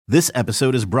This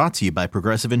episode is brought to you by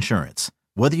Progressive Insurance.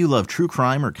 Whether you love true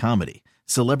crime or comedy,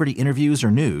 celebrity interviews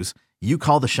or news, you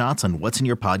call the shots on what's in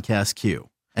your podcast queue.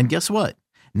 And guess what?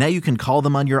 Now you can call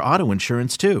them on your auto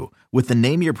insurance too with the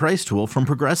Name Your Price tool from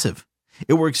Progressive.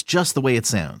 It works just the way it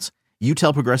sounds. You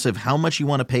tell Progressive how much you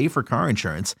want to pay for car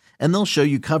insurance, and they'll show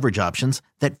you coverage options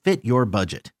that fit your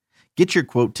budget. Get your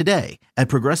quote today at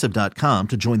Progressive.com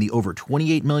to join the over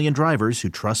 28 million drivers who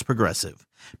trust Progressive.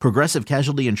 Progressive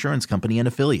Casualty Insurance Company and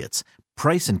Affiliates.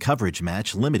 Price and coverage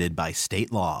match limited by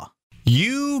state law.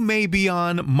 You may be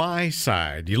on my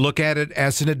side. You look at it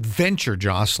as an adventure,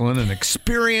 Jocelyn, an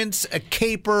experience, a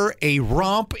caper, a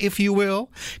romp, if you will.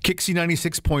 Kixie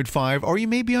 96.5. Or you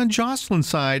may be on Jocelyn's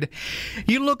side.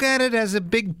 You look at it as a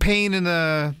big pain in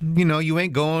the, you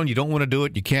ain't going, you don't want to do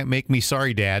it, you can't make me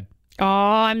sorry, Dad. Oh,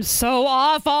 I'm so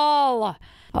awful.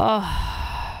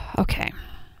 Oh, okay.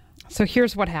 So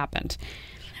here's what happened.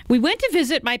 We went to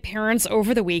visit my parents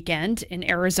over the weekend in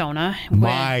Arizona.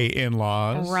 My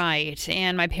in-laws. Right.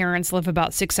 And my parents live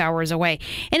about 6 hours away.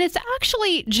 And it's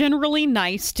actually generally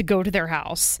nice to go to their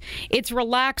house. It's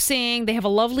relaxing. They have a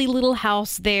lovely little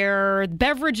house there.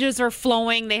 Beverages are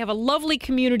flowing. They have a lovely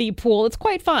community pool. It's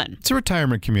quite fun. It's a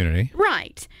retirement community.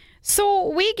 Right. So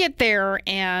we get there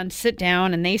and sit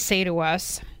down, and they say to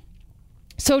us,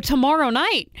 so tomorrow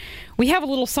night, we have a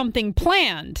little something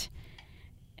planned.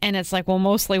 And it's like, well,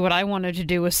 mostly what I wanted to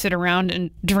do was sit around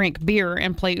and drink beer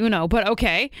and play Uno. But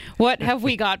okay, what have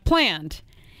we got planned?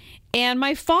 And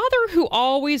my father, who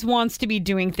always wants to be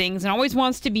doing things and always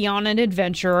wants to be on an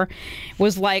adventure,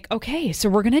 was like, okay, so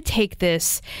we're going to take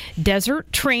this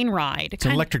desert train ride. It's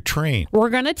an electric train. We're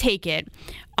going to take it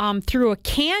through a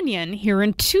canyon here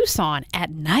in Tucson at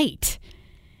night.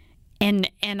 And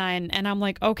I'm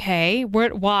like, okay,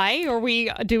 why are we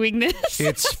doing this?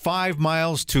 It's 5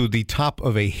 miles to the top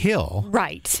of a hill.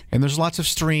 Right. And there's lots of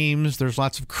streams, there's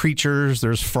lots of creatures,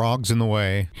 there's frogs in the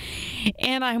way.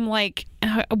 And I'm like,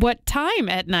 what time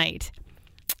at night?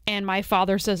 And my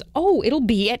father says, oh, it'll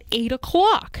be at 8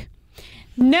 o'clock.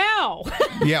 No.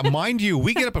 Yeah, mind you,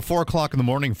 we get up at 4 o'clock in the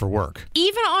morning for work.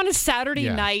 Even on a Saturday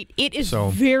night, it is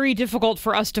very difficult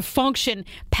for us to function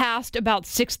past about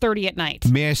 6:30 at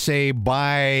night. May I say,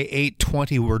 by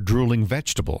 8:20, we're drooling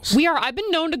vegetables. We are. I've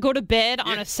been known to go to bed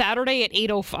on a Saturday at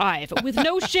 8:05 with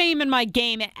no shame in my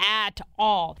game at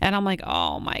all. And I'm like,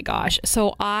 oh my gosh.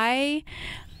 So I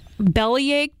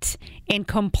bellyached and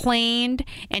complained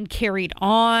and carried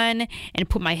on and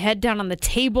put my head down on the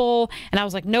table, and I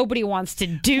was like, nobody wants to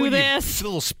do this. You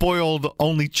little spoiled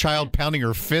only child pounding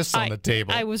her fists on the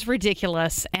table. I was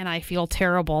ridiculous, and I feel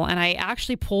terrible. And I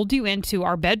actually pulled you into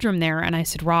our bedroom there, and I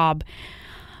said, Rob,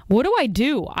 what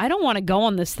do? I don't want to go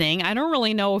on this thing. I don't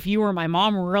really know if you or my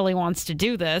mom really wants to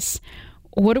do this.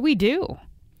 What do we do?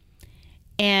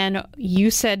 And you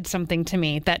said something to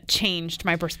me that changed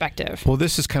my perspective. Well,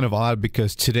 this is kind of odd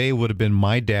because today would have been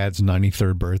my dad's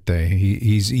 93rd birthday.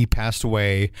 He passed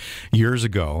away years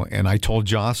ago. And I told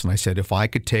Jocelyn, I said, if I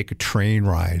could take a train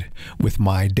ride with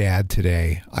my dad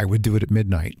today, I would do it at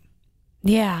midnight.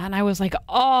 Yeah. And I was like,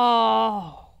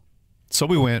 oh. So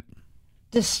we went.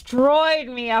 Destroyed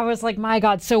me. I was like, my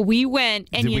God. So we went.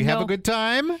 And Did we have a good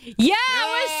time? Yeah, it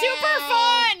was super fun.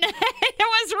 It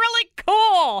was really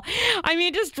cool. I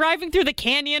mean, just driving through the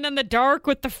canyon in the dark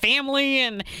with the family,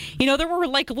 and there were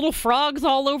like little frogs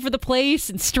all over the place,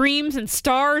 and streams and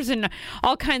stars and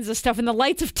all kinds of stuff, and the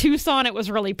lights of Tucson. It was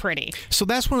really pretty. So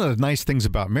that's one of the nice things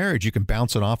about marriage. You can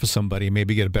bounce it off of somebody and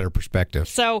maybe get a better perspective.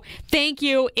 So thank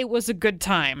you. It was a good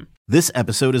time. This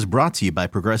episode is brought to you by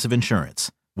Progressive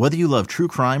Insurance. Whether you love true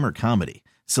crime or comedy,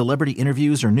 celebrity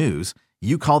interviews or news,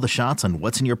 you call the shots on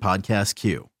what's in your podcast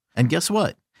queue. And guess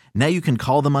what? Now you can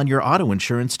call them on your auto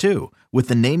insurance too with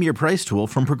the Name Your Price tool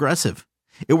from Progressive.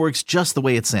 It works just the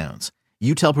way it sounds.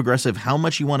 You tell Progressive how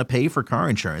much you want to pay for car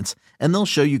insurance, and they'll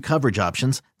show you coverage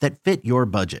options that fit your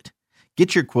budget.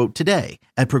 Get your quote today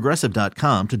at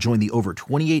Progressive.com to join the over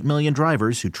 28 million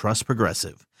drivers who trust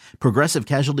Progressive. Progressive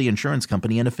Casualty Insurance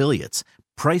Company and Affiliates.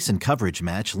 Price and coverage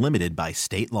match limited by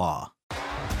state law.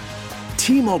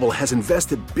 T-Mobile has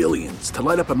invested billions to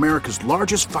light up America's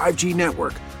largest 5G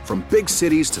network, from big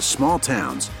cities to small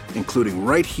towns, including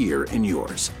right here in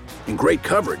yours. And great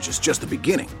coverage is just the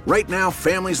beginning. Right now,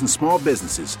 families and small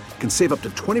businesses can save up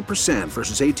to 20%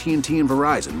 versus AT&T and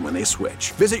Verizon when they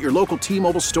switch. Visit your local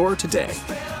T-Mobile store today.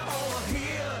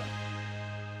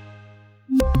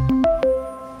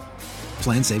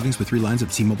 Plan savings with 3 lines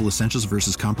of T-Mobile Essentials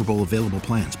versus comparable available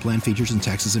plans. Plan features and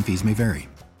taxes and fees may vary.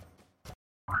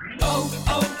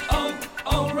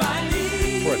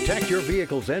 O'Reilly. For a Protect your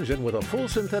vehicle's engine with a full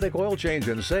synthetic oil change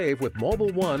and save with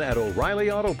Mobil 1 at O'Reilly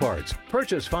Auto Parts.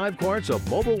 Purchase 5 quarts of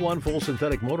Mobil 1 full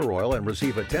synthetic motor oil and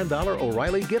receive a $10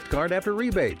 O'Reilly gift card after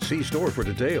rebate. See store for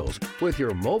details. With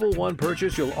your Mobil 1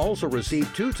 purchase, you'll also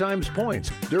receive 2 times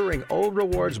points during O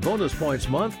Rewards Bonus Points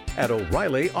Month at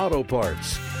O'Reilly Auto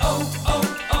Parts.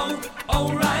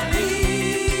 O'Reilly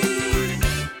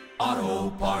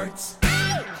Auto Parts.